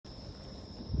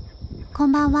こ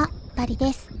んばんは、バリ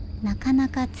です。なかな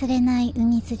か釣れない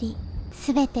海釣り、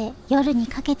すべて夜に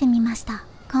かけてみました。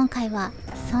今回は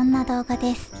そんな動画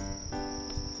です。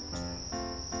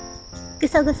ぐ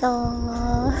そぐそ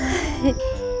ー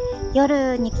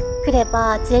夜に来れ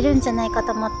ば釣れるんじゃないか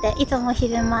と思って、いつも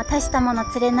昼間大したもの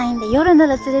釣れないんで、夜な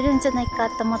ら釣れるんじゃないか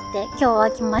と思って今日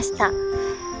は来ました。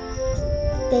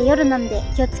で、夜なんで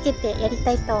気をつけてやり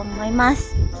たいと思いま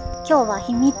す。今日は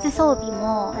秘密装備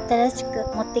も新し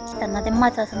く持ってきたので、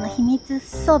まずはその秘密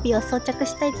装備を装着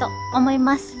したいと思い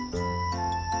ます。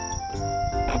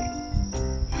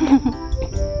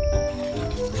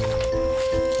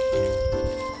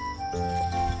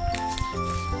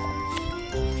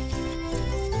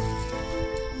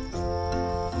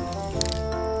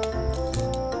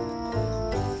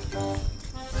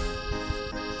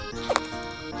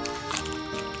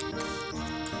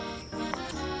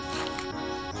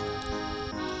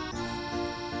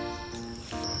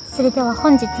それでは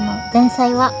本日の前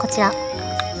菜はこちら。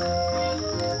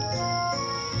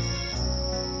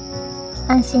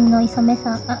安心の磯目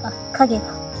さん、影が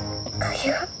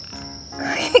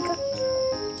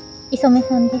磯目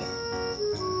さんです。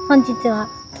本日は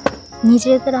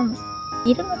 20g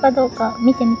いるのかどうか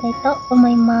見てみたいと思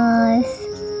います。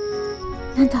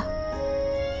なんだ？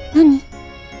何？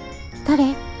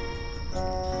誰？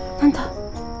なんだ？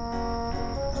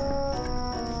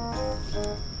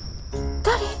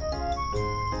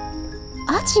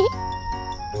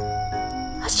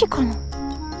アジかな？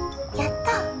やっ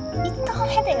た！ 1 投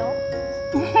目だよ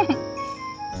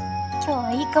今日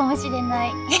はいいかもしれな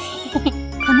い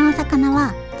このお魚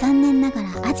は残念ながら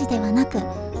アジではなく、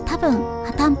多分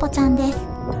ハタンポちゃんです。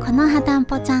このハタン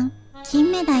ポちゃん、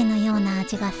金目鯛のような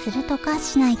味がするとか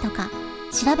しないとか、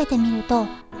調べてみると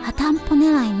ハタンポ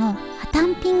狙いのハタ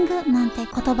ンピングなんて言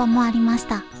葉もありまし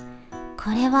た。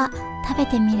これは食べ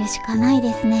てみるしかない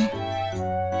ですね。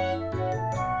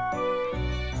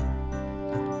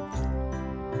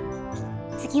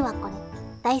次はこれ、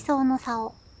ダイソーの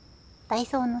竿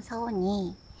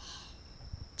に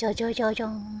ジョジョジョジョ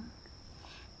ン。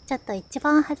ちょっと一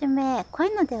番初めこうい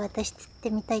うので私釣って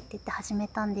みたいって言って始め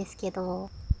たんですけど、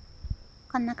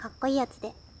こんなかっこいいやつ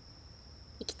で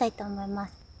いきたいと思いま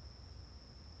す。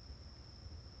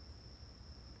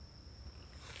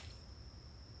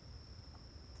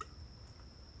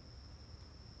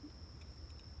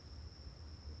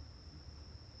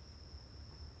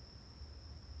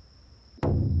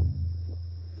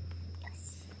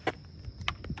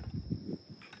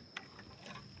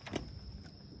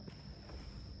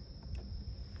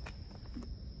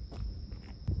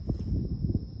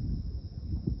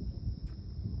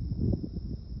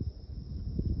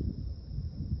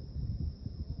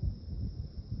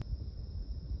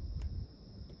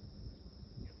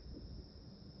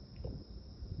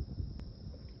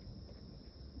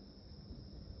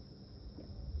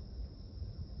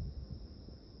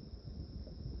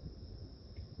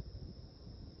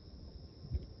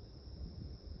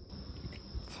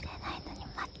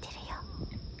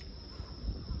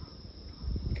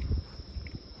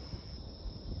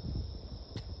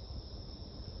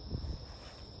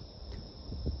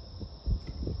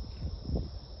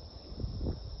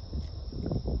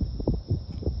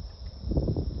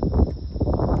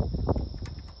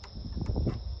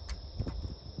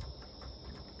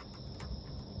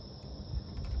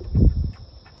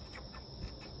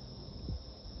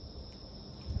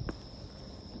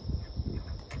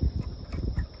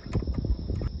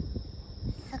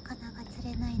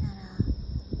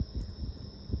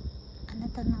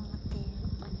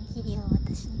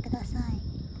私にください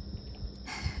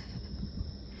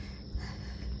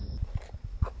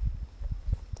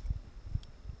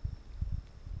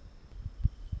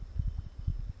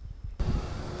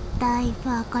だいぶ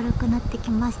明るくなってき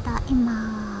ました。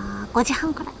今5時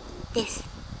半くらいです。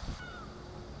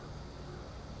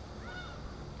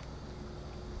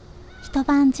一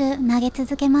晩中投げ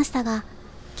続けましたが、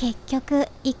結局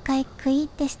一回食い入っ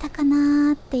てしたか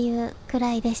なーっていうく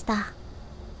らいでした。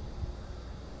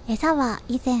餌は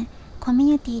以前コミュ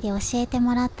ニティで教えて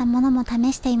もらったものも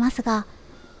試していますが、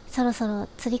そろそろ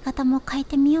釣り方も変え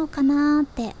てみようかなーっ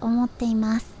て思ってい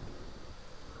ます。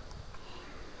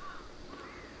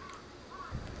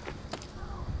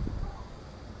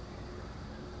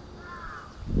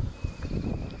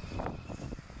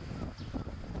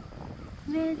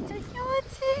めっちゃ気持ち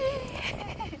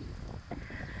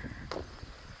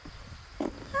い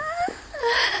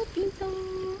いピント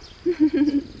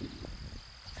ー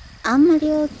あんま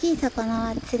り大きい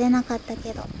魚は釣れなかった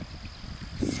けど、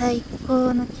最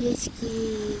高の景色、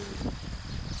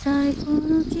最高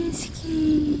の景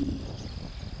色。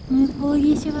向こう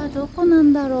岸はどこな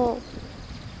んだろう。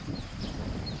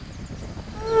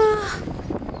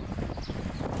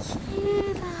綺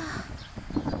麗だ。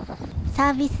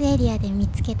サービスエリアで見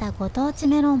つけたご当地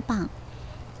メロンパン、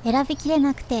選びきれ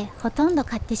なくてほとんど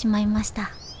買ってしまいまし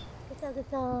た。ぐさぐ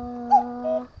さ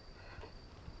ー。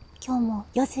今日も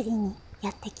夜釣りに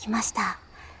やってきました。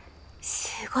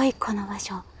すごいこの場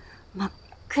所、真っ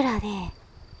暗で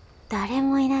誰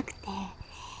もいなくて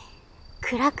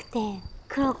暗くて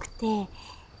黒くて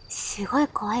すごい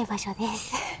怖い場所で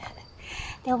す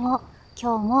でも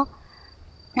今日も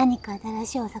何か新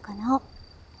しいお魚を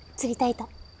釣りたいと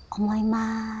思い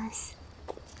ます。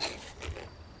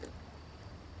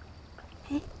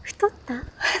太った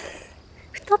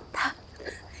太ったはい。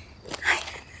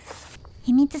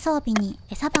秘密装備に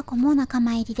餌箱も仲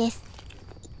間入りです。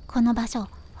この場所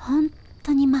本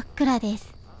当に真っ暗で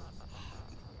す。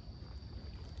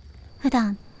普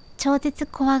段超絶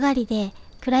怖がりで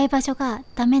暗い場所が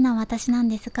ダメな私なん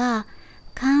ですが、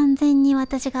完全に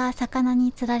私が魚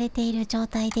に釣られている状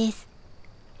態です。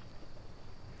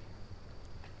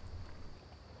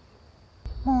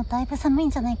もうだいぶ寒いん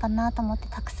じゃないかなと思って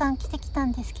たくさん着てきた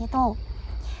んですけど、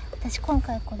私今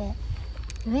回これ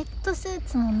ウェットスー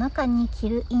ツの中に着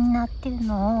るインナーっていう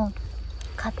のを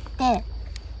買って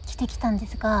着てきたんで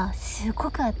すが、す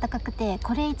ごく暖かくて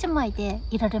これ1枚で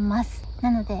いられます。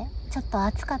なのでちょっと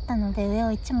暑かったので上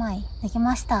を1枚脱ぎ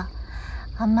ました。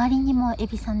あまりにもエ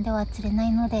ビさんでは釣れな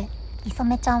いので、イソ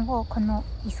メちゃんをこの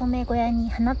イソメ小屋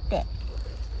に放って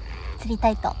釣りた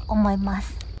いと思いま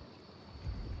す。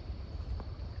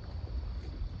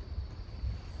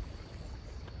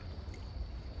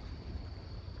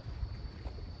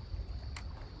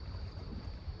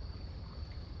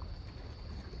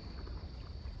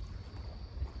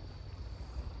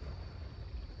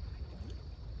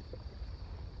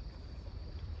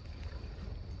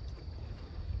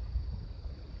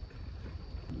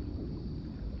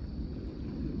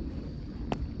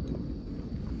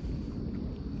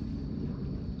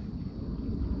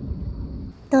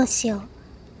どうしよう。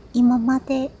今ま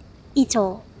で以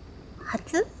上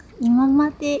今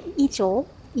まで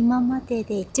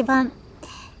で一番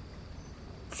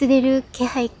釣れる気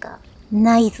配が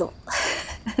ないぞ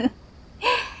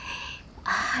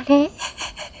あれ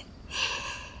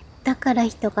だから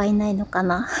人がいないのか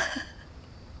な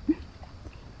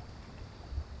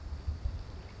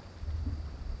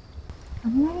あ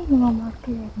まりにも真っ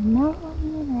暗で何も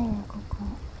見えないな、ここ。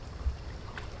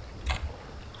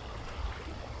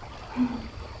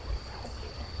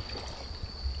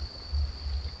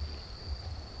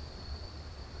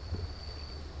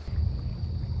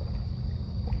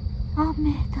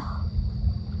雨だ。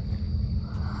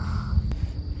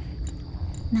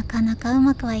なかなかう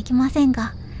まくはいきません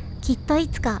が、きっとい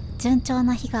つか順調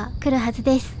な日が来るはず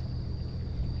です。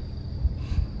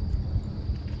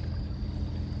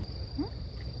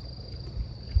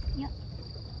いや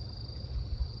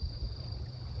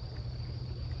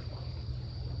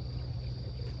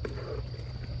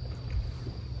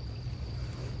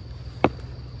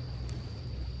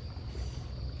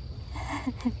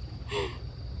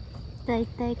だい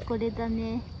たいこれだ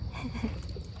ね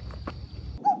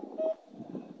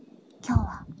今日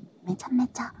はめちゃめ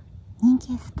ちゃ人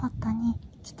気スポットに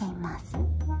来ています。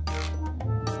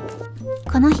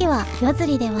この日は夜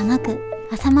釣りではなく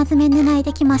朝まずめ狙い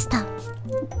できました。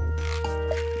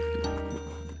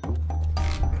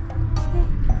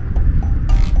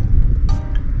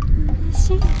嬉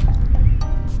しい。大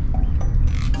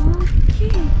き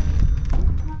い。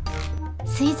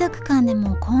水族館で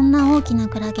もこんな大きな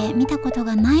クラゲ見たこと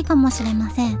がないかもしれ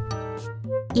ません。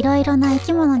いろいろな生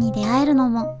き物に出会えるの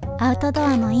もアウトド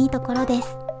アのいいところで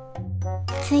す。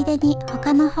ついでに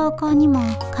他の方向にも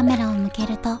カメラを向け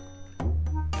ると、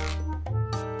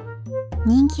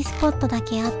人気スポットだ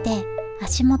けあって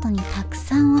足元にたく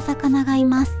さんお魚がい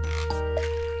ます。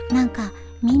なんか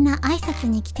みんな挨拶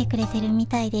に来てくれてるみ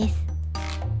たいです。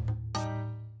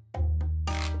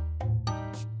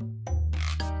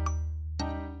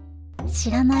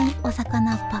知らないお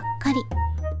魚ばっかり。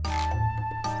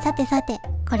さてさて、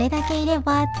これだけいれ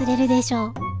ば釣れるでしょ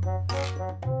う。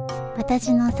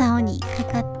私の竿にか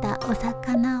かったお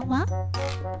魚は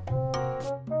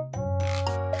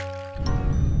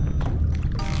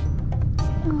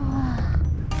うわ、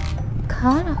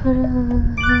カラフル。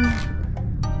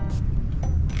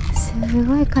す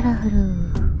ごいカラフル。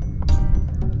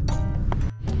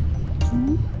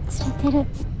釣れてる。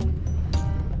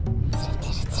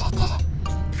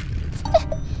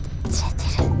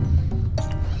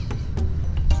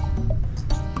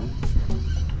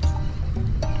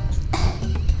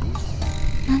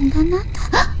なんだな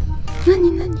に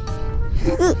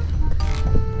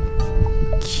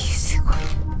すごい。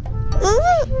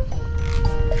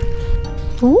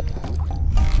お？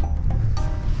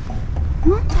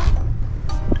なんだ？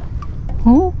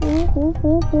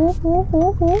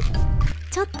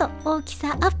ちょっと大き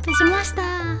さアップしました。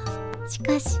し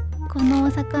かしこの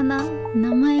お魚、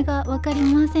名前がわかり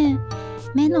ません。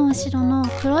目の後ろの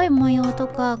黒い模様と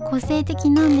か個性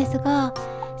的なんですが、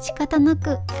仕方な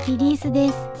くリリースで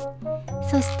す。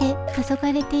そして黄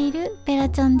昏れているベラ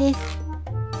ちゃんです。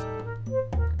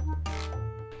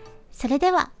それ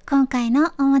では今回の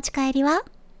お持ち帰りは？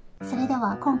それで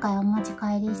は今回お持ち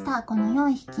帰りしたこの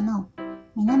4匹の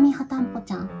南ハタンポ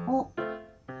ちゃんを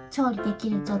調理でき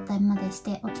る状態までし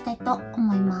ておきたいと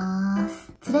思いま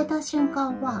す。釣れた瞬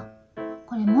間は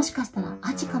これもしかしたら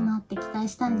アジかなって期待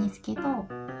したんですけど、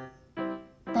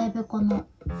だいぶこの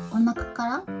お腹か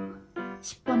ら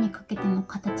尻尾にかけての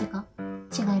形が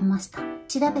違いました。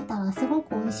調べたらすご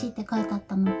く美味しいって書いてあっ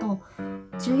たのと、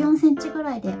14センチぐ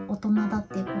らいで大人だっ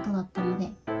ていうことだったの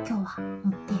で、今日は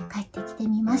持って帰ってきて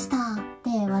みました。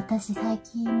で、私最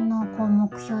近の目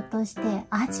標として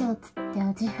アジを釣って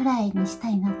アジフライにした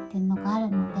いなっていうのがある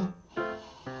ので、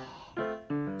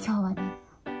今日はね、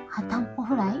ハタンポ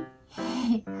フライ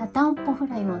ハタンポフ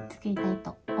ライを作りたい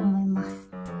と思います。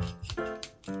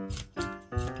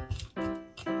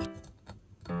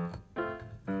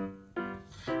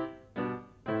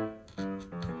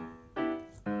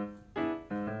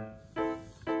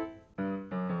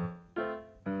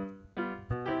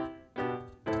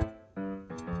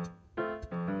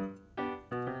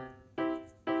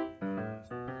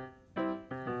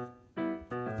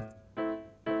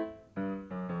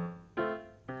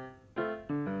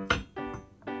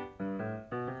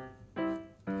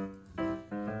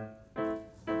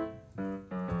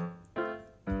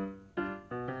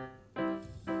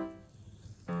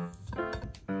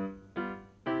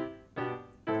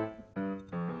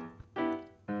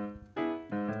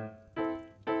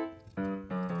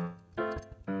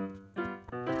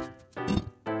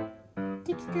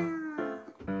できたー。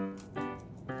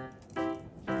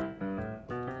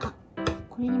あ、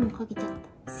これにもかけちゃっ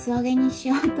た。素揚げにし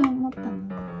ようと思ったの。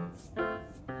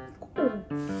こう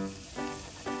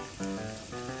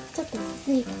ちょっとき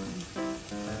ついかな。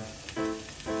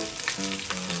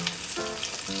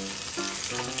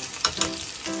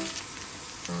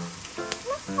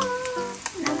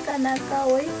なかなか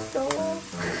美味しそう。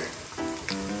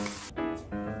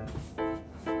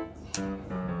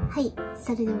はい、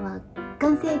それでは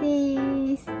完成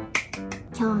です。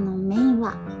今日のメイン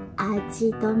は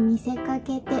味と見せか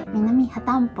けて南ハ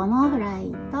タンポのフラ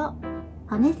イと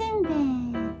骨せんべ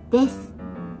いです。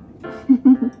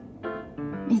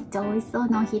めっちゃ美味しそう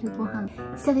なお昼ご飯。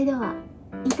それでは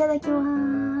いただき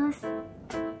ます。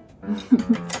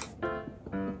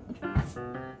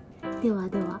では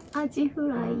では、アジフ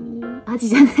ライ、アジ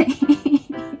じゃない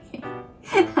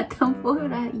ハタンポフ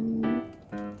ライ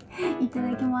いた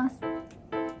だきます。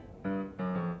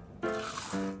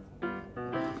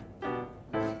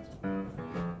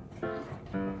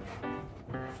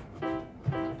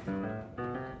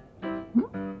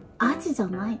アジじゃ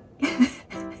ない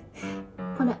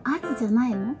これアジじゃな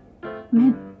いの？め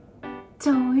っち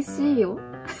ゃ美味しいよ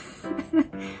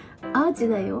アジ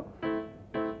だよ。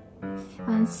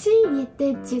強いて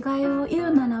違いを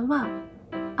言うならば、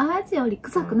アジより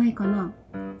臭くないかな。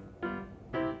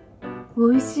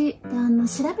美味しい。で、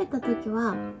調べた時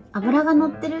は脂が乗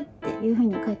ってるっていう風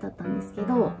に書いてあったんですけ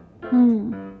ど、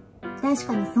確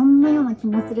かにそんなような気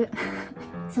もする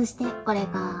そしてこれ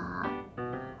が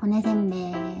骨せんべい。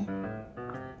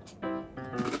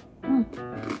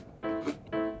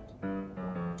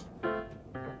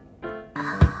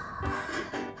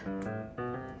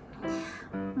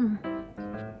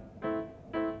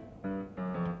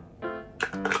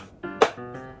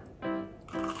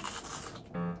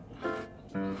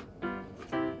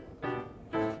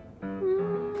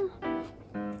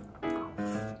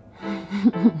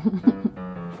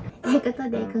ということ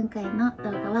で今回の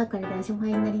動画はこれでおしま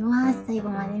いになります。最後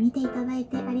まで見ていただい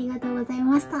てありがとうござい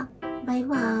ました。バイ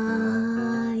バーイ。